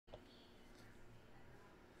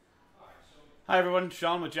Hi everyone,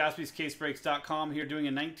 Sean with JaspysCaseBreaks.com here doing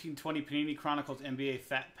a 1920 Panini Chronicles NBA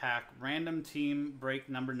Fat Pack Random Team Break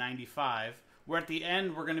number 95. Where at the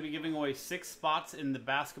end we're going to be giving away 6 spots in the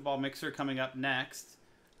basketball mixer coming up next.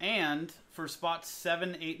 And for spots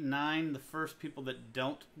 7, 8, and 9, the first people that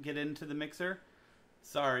don't get into the mixer,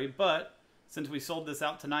 sorry, but since we sold this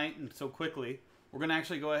out tonight and so quickly, we're going to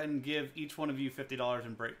actually go ahead and give each one of you $50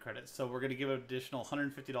 in break credit. So we're going to give an additional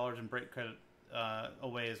 $150 in break credit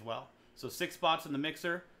away as well. So 6 spots in the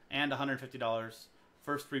mixer and $150.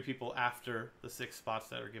 First 3 people after the 6 spots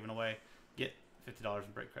that are given away get $50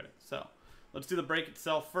 in break credit. So let's do the break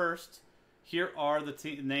itself first. Here are the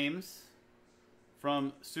names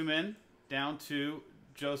from Sumin down to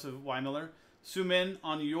Joseph Weimiller. Sumin,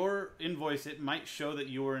 on your invoice, it might show that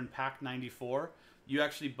you were in pack 94. You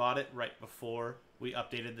actually bought it right before we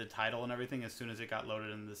updated the title and everything as soon as it got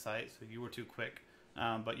loaded into the site, so you were too quick.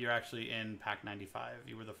 But you're actually in pack 95.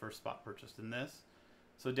 You were the first spot purchased in this.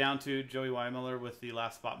 So down to Joey Weimiller with the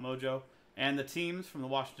last spot mojo. And the teams from the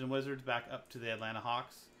Washington Wizards back up to the Atlanta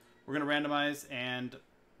Hawks. We're going to randomize and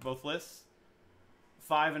both lists.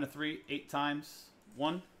 5 and a 3, 8 times.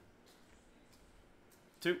 1,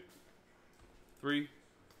 2, 3,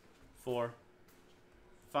 4,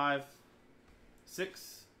 5,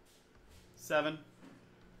 6, 7,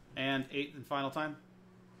 and 8 and final time.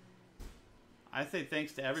 I say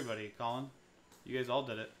thanks to everybody, Colin. You guys all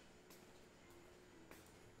did it.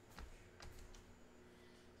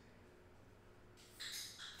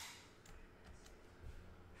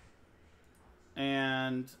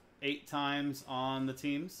 And 8 times on the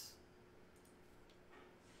teams.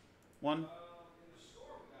 1,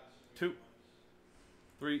 2,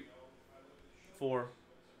 3, 4,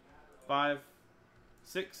 5,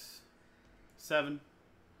 6, 7,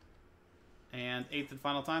 and 8th and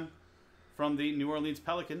final time. From the New Orleans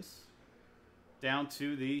Pelicans down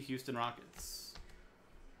to the Houston Rockets.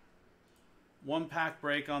 1 pack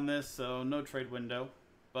break on this, so no trade window,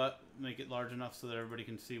 but make it large enough so that everybody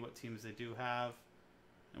can see what teams they do have.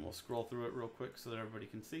 And we'll scroll through it real quick so that everybody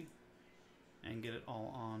can see and get it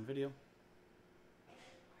all on video.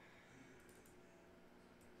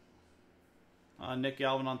 Nick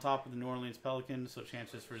Galvin on top of the New Orleans Pelicans, so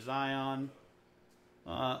chances for Zion.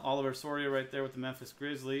 Oliver Soria right there with the Memphis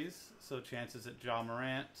Grizzlies, so chances at Ja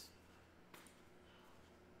Morant.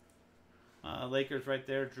 Lakers right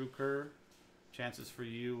there, Drew Kerr. Chances for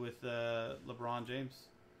you with LeBron James.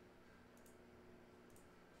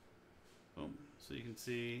 Boom. So you can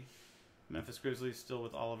see Memphis Grizzlies still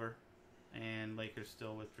with Oliver, and Lakers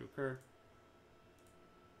still with Drew Kerr.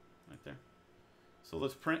 Right there. So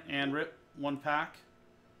let's print and rip 1 pack.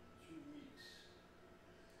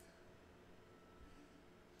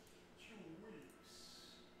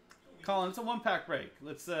 Colin, it's a 1 pack break.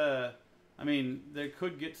 Let's I mean, they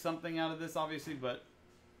could get something out of this obviously, but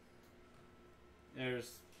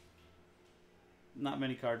there's not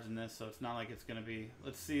many cards in this, so it's not like it's gonna be.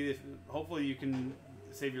 Let's see if hopefully you can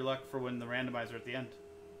save your luck for when the randomizer at the end.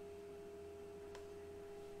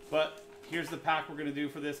 But here's the pack we're gonna do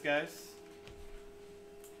for this, guys.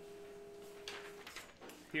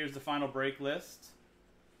 Here's the final break list.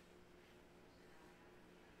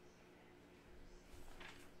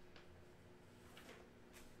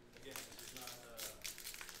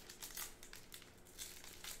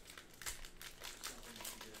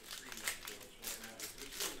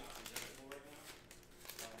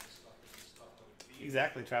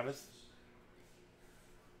 Exactly, Travis.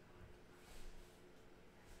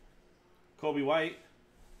 Kobe White,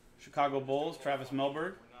 Chicago Bulls, Travis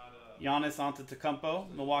Melberg. Giannis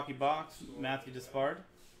Antetokounmpo, Milwaukee Bucks, Matthew Despard.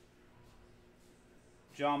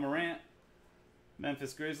 Ja Morant,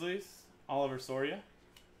 Memphis Grizzlies, Oliver Soria.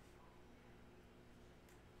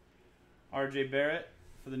 R.J. Barrett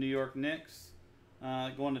for the New York Knicks,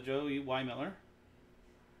 going to Joey Weimiller.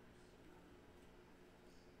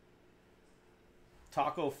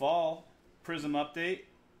 Taco Fall, Prism Update,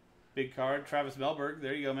 big card, Travis Melberg.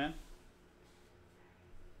 There you go, man.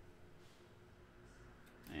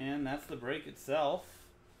 And that's the break itself.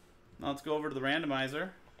 Now let's go over to the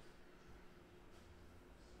randomizer.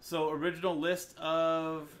 So original list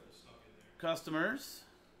of customers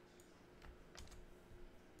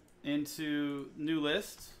into new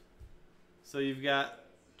list. So you've got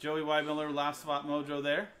Joey Weimiller, last spot mojo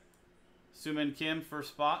there. Sumin Kim,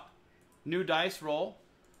 first spot. New dice roll.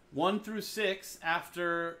 1 through 6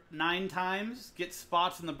 after 9 times get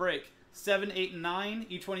spots in the break. 7, 8, and 9,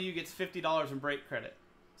 each one of you gets $50 in break credit.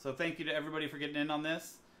 So thank you to everybody for getting in on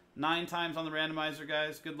this. 9 times on the randomizer,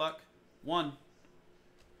 guys. Good luck. 1,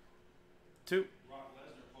 2,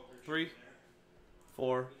 3,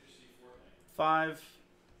 4, 5,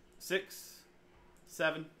 6,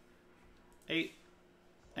 7, 8,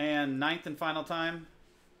 and 9th and final time.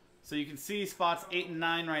 So you can see spots 8 and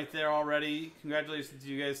 9 right there already. Congratulations to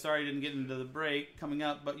you guys. Sorry you didn't get into the break coming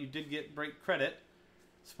up, but you did get break credit.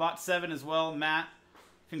 Spot 7 as well, Matt.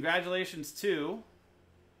 Congratulations to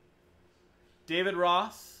David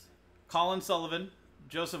Ross, Colin Sullivan,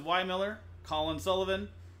 Joseph Weimiller, Colin Sullivan,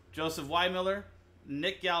 Joseph Weimiller,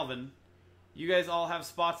 Nick Galvin. You guys all have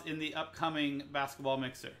spots in the upcoming basketball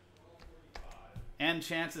mixer. And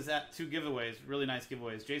chances at 2 giveaways. Really nice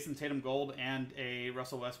giveaways. Jason Tatum Gold and a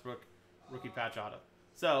Russell Westbrook rookie patch auto.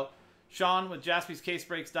 So, Sean with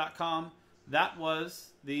JaspysCaseBreaks.com. That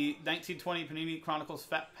was the 1920 Panini Chronicles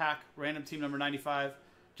Fat Pack Random Team number 95.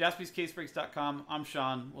 JaspysCaseBreaks.com. I'm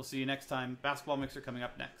Sean. We'll see you next time. Basketball Mixer coming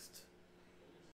up next.